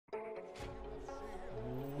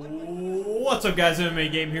What's up guys,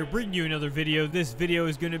 MMA Game here, bringing you another video. This video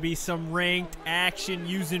is going to be some ranked action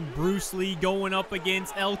using Bruce Lee going up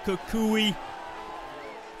against El Cucuy.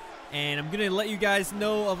 And I'm going to let you guys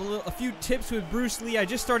know of a few tips with Bruce Lee. I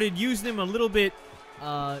just started using him a little bit,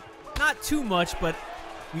 not too much, but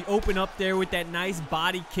we open up there with that nice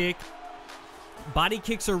body kick. Body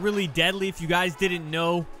kicks are really deadly. If you guys didn't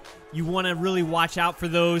know, you want to really watch out for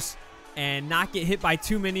those and not get hit by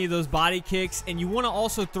too many of those body kicks. And you want to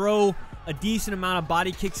also throw a decent amount of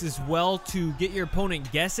body kicks as well to get your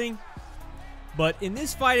opponent guessing. But in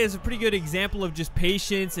this fight is a pretty good example of just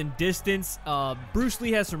patience and distance. Bruce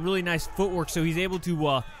Lee has some really nice footwork, so he's able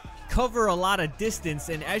to cover a lot of distance.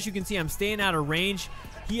 And as you can see, I'm staying out of range.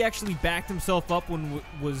 He actually backed himself up when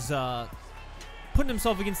was putting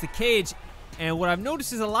himself against the cage. And what I've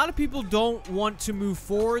noticed is a lot of people don't want to move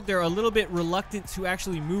forward. They're a little bit reluctant to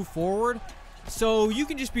actually move forward. So you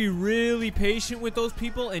can just be really patient with those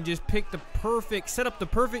people and just pick the perfect, set up the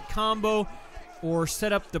perfect combo or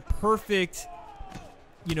set up the perfect,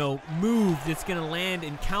 you know, move that's going to land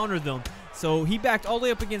and counter them. So he backed all the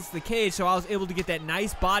way up against the cage, so I was able to get that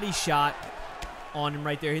nice body shot on him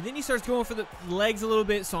right there. And then he starts going for the legs a little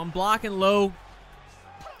bit, so I'm blocking low.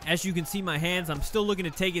 As you can see my hands, I'm still looking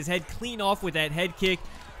to take his head clean off with that head kick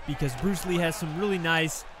because Bruce Lee has some really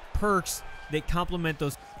nice perks that complement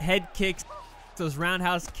those head kicks, those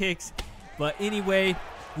roundhouse kicks. But anyway,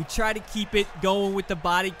 we try to keep it going with the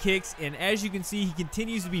body kicks, and as you can see, he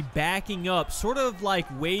continues to be backing up, sort of like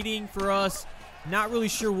waiting for us. Not really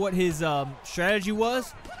sure what his strategy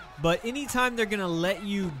was, but anytime they're gonna let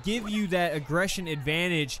you, give you that aggression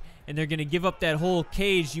advantage and they're gonna give up that whole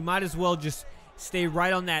cage, you might as well just stay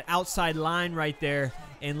right on that outside line right there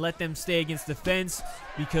and let them stay against the fence,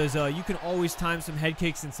 because you can always time some head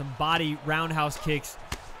kicks and some body roundhouse kicks,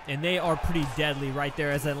 and they are pretty deadly right there.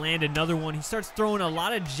 As I land another one, he starts throwing a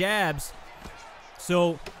lot of jabs,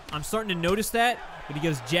 so I'm starting to notice that. But he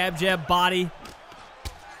goes jab, jab, body.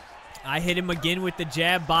 I hit him again with the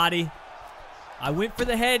jab, body. I went for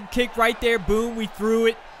the head kick right there. Boom, we threw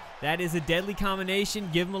it. That is a deadly combination.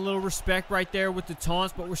 Give him a little respect right there with the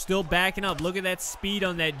taunts, but we're still backing up. Look at that speed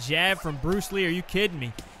on that jab from Bruce Lee. Are you kidding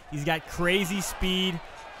me? He's got crazy speed.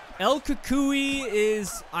 El Cucuy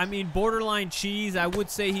is, I mean, borderline cheese. I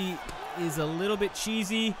would say he is a little bit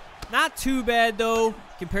cheesy. Not too bad, though,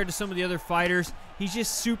 compared to some of the other fighters. He's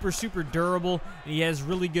just super, super durable, and he has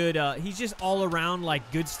really good, he's just all around,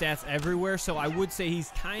 like, good stats everywhere. So I would say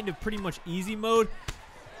he's kind of pretty much easy mode.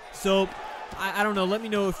 So I don't know. Let me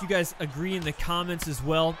know if you guys agree in the comments as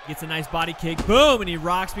well. Gets a nice body kick. Boom! And he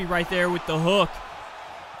rocks me right there with the hook.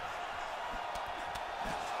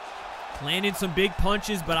 Landed some big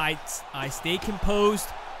punches, but I stayed composed.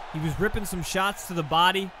 He was ripping some shots to the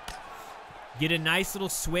body. Get a nice little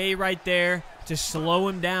sway right there to slow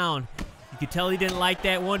him down. You could tell he didn't like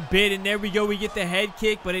that one bit. And there we go. We get the head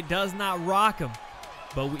kick, but it does not rock him.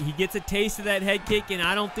 But he gets a taste of that head kick, and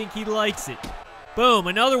I don't think he likes it. Boom,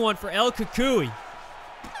 another one for El Cucuy.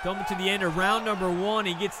 Coming to the end of round number one.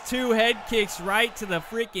 He gets two head kicks right to the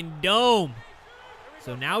freaking dome.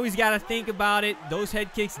 So now he's got to think about it. Those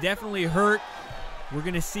head kicks definitely hurt. We're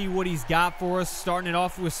going to see what he's got for us, starting it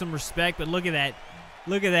off with some respect. But look at that.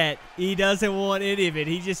 Look at that. He doesn't want any of it.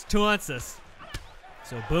 He just taunts us.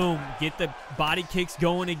 So boom, get the body kicks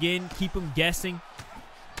going again. Keep him guessing.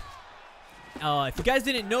 If you guys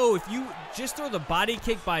didn't know, if you just throw the body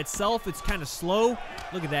kick by itself, it's kind of slow.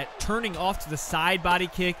 Look at that, turning off to the side body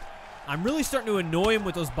kick. I'm really starting to annoy him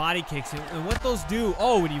with those body kicks. And what those do,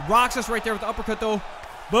 oh, and he rocks us right there with the uppercut, though.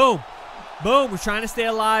 Boom. Boom, we're trying to stay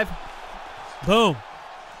alive. Boom.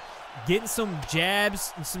 Getting some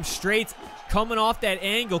jabs and some straights, coming off that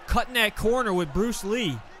angle, cutting that corner with Bruce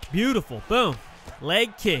Lee. Beautiful. Boom.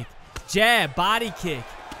 Leg kick, jab, body kick.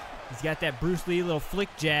 He's got that Bruce Lee little flick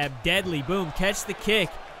jab. Deadly. Boom. Catch the kick.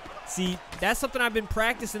 See, that's something I've been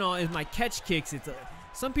practicing on is my catch kicks.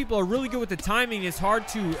 Some people are really good with the timing. It's hard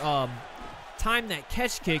to time that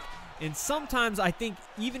catch kick. And sometimes I think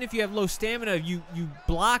even if you have low stamina, you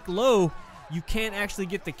block low, you can't actually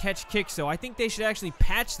get the catch kick. So I think they should actually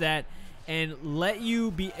patch that and let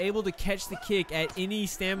you be able to catch the kick at any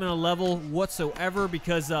stamina level whatsoever,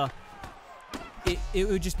 because it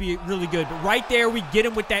would just be really good. But right there, we get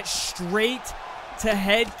him with that straight to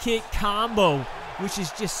head kick combo, which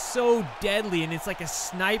is just so deadly, and it's like a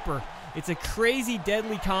sniper. It's a crazy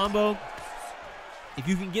deadly combo. If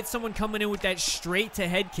you can get someone coming in with that straight to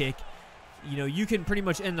head kick, you know, you can pretty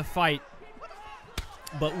much end the fight.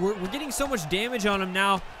 But we're getting so much damage on him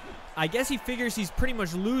now. I guess he figures he's pretty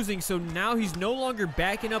much losing, so now he's no longer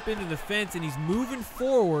backing up into the fence, and he's moving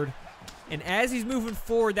forward And as he's moving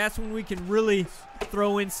forward, that's when we can really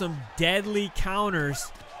throw in some deadly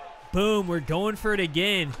counters. Boom, we're going for it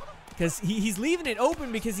again. Because he's leaving it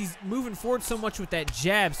open because he's moving forward so much with that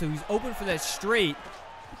jab. So he's open for that straight.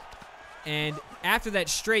 And after that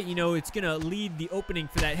straight, you know, it's going to lead the opening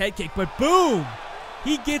for that head kick. But boom!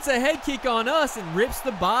 He gets a head kick on us and rips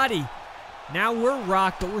the body. Now we're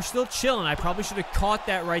rocked, but we're still chilling. I probably should have caught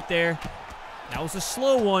that right there. That was a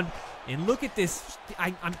slow one. And look at this.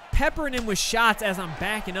 I'm peppering him with shots as I'm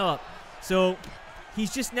backing up. So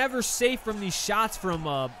he's just never safe from these shots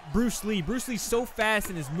from Bruce Lee. Bruce Lee's so fast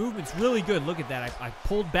and his movement's really good. Look at that. I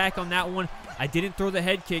pulled back on that one. I didn't throw the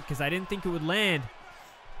head kick because I didn't think it would land.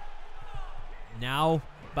 Now,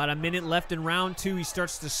 about a minute left in round 2. He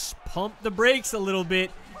starts to pump the brakes a little bit.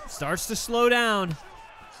 Starts to slow down.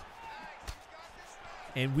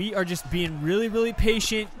 And we are just being really, really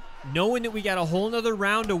patient, knowing that we got a whole nother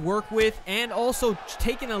round to work with, and also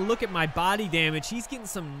taking a look at my body damage. He's getting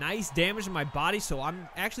some nice damage in my body, so I'm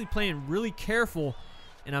actually playing really careful,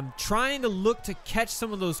 and I'm trying to look to catch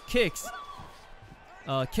some of those kicks,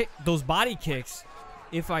 those body kicks,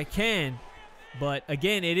 if I can. But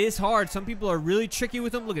again, it is hard. Some people are really tricky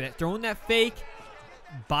with them. Look at that, throwing that fake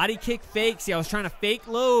body kick fake. See, I was trying to fake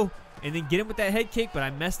low and then get him with that head kick, but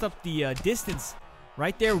I messed up the distance.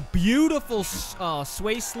 Right there, beautiful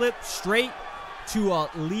sway slip straight to a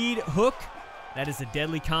lead hook. That is a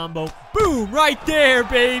deadly combo. Boom, right there,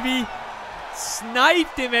 baby.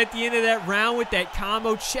 Sniped him at the end of that round with that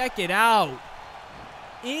combo. Check it out.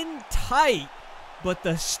 In tight, but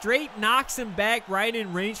the straight knocks him back right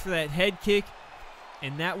in range for that head kick.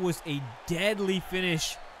 And that was a deadly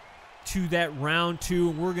finish to that round 2.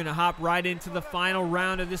 And we're going to hop right into the final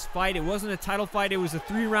round of this fight. It wasn't a title fight. It was a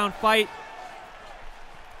 3-round fight.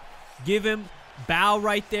 Give him bow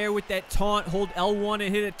right there with that taunt. Hold L1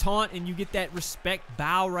 and hit a taunt, and you get that respect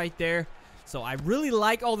bow right there. So I really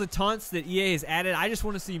like all the taunts that EA has added. I just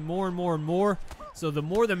want to see more and more and more. So the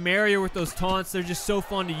more the merrier with those taunts. They're just so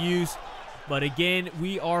fun to use. But again,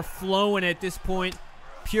 we are flowing at this point.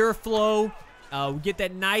 Pure flow. We get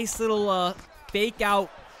that nice little fake out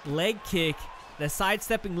leg kick. The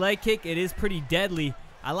sidestepping leg kick, it is pretty deadly.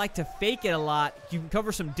 I like to fake it a lot. You can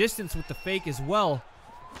cover some distance with the fake as well.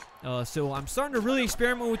 So I'm starting to really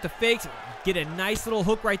experiment with the fakes. Get a nice little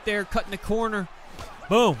hook right there, cut in the corner.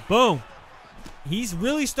 Boom, boom. He's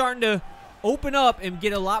really starting to open up and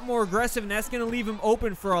get a lot more aggressive, and that's going to leave him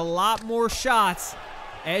open for a lot more shots.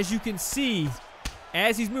 As you can see,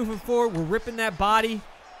 as he's moving forward, we're ripping that body.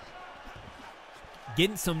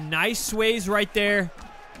 Getting some nice sways right there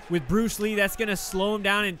with Bruce Lee. That's going to slow him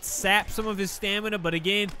down and sap some of his stamina. But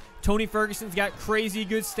again, Tony Ferguson's got crazy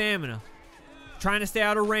good stamina. Trying to stay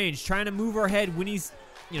out of range, trying to move our head when he's,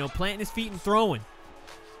 you know, planting his feet and throwing.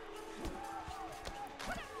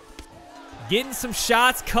 Getting some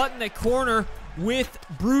shots, cutting the corner with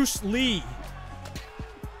Bruce Lee.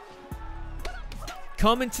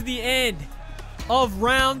 Coming to the end of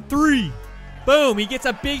round 3. Boom, he gets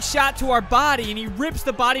a big shot to our body, and he rips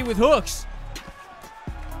the body with hooks.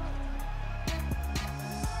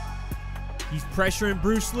 He's pressuring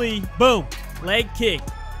Bruce Lee. Boom, leg kick.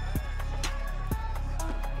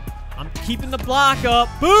 I'm keeping the block up.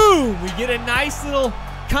 Boom! We get a nice little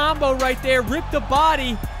combo right there. Rip the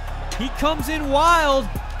body. He comes in wild,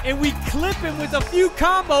 and we clip him with a few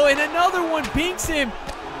combo, and another one binks him,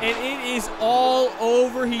 and it is all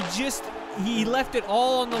over. He left it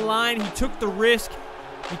all on the line. He took the risk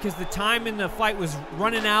because the time in the fight was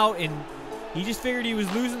running out, and he just figured he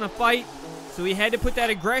was losing the fight, so he had to put that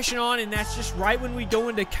aggression on, and that's just right when we go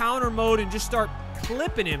into counter mode and just start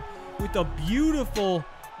clipping him with a beautiful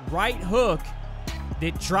right hook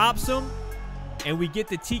that drops him, and we get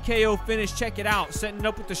the TKO finish. Check it out, setting it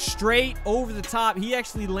up with the straight over the top. He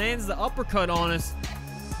actually lands the uppercut on us,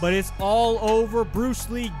 but it's all over. Bruce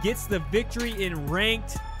Lee gets the victory in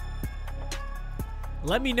ranked.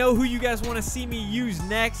 Let me know who you guys want to see me use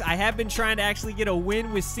next. I have been trying to actually get a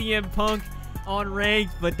win with CM Punk on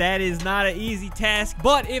ranked, but that is not an easy task.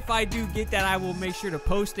 But if I do get that, I will make sure to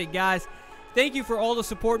post it, guys. Thank you for all the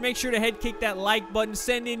support. Make sure to head kick that like button.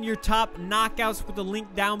 Send in your top knockouts with the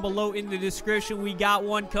link down below in the description. We got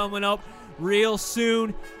one coming up real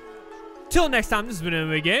soon. Till next time, this has been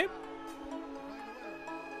MMA Game.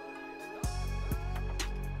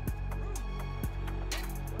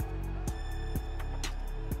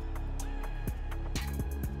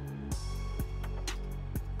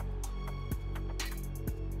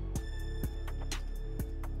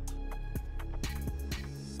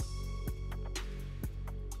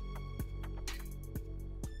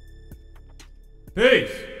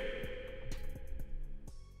 Peace.